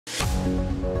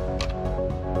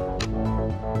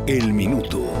El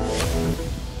Minuto.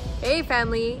 Hey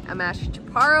family, I'm Ashley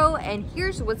Chaparro, and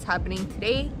here's what's happening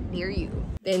today near you.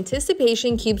 The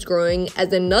anticipation keeps growing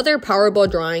as another Powerball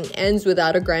drawing ends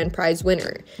without a grand prize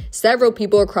winner. Several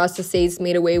people across the states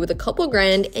made away with a couple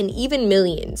grand and even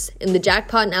millions, and the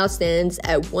jackpot now stands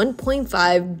at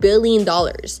 $1.5 billion.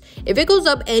 If it goes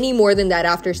up any more than that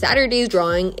after Saturday's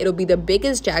drawing, it'll be the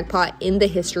biggest jackpot in the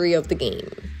history of the game.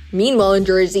 Meanwhile, in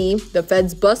Jersey, the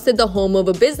feds busted the home of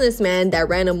a businessman that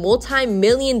ran a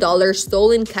multi-million-dollar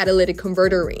stolen catalytic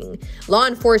converter ring. Law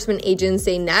enforcement agents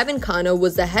say Navin Khanna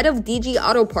was the head of DG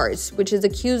Auto Parts, which is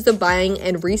accused of buying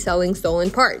and reselling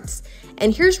stolen parts.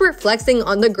 And here's where flexing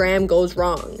on the gram goes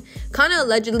wrong. Khanna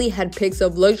allegedly had pics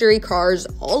of luxury cars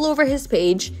all over his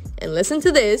page, and listen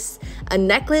to this, a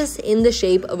necklace in the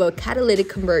shape of a catalytic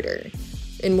converter.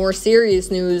 In more serious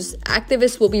news,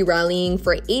 activists will be rallying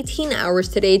for 18 hours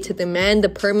today to demand the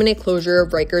permanent closure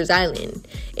of Rikers Island.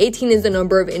 18 is the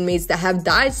number of inmates that have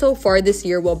died so far this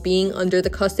year while being under the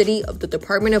custody of the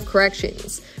Department of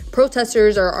Corrections.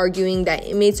 Protesters are arguing that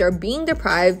inmates are being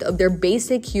deprived of their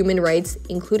basic human rights,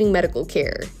 including medical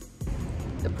care.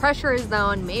 The pressure is now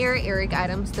on Mayor Eric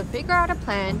Adams to figure out a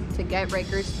plan to get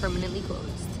Rikers permanently closed.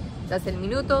 That's El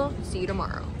Minuto. See you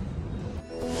tomorrow.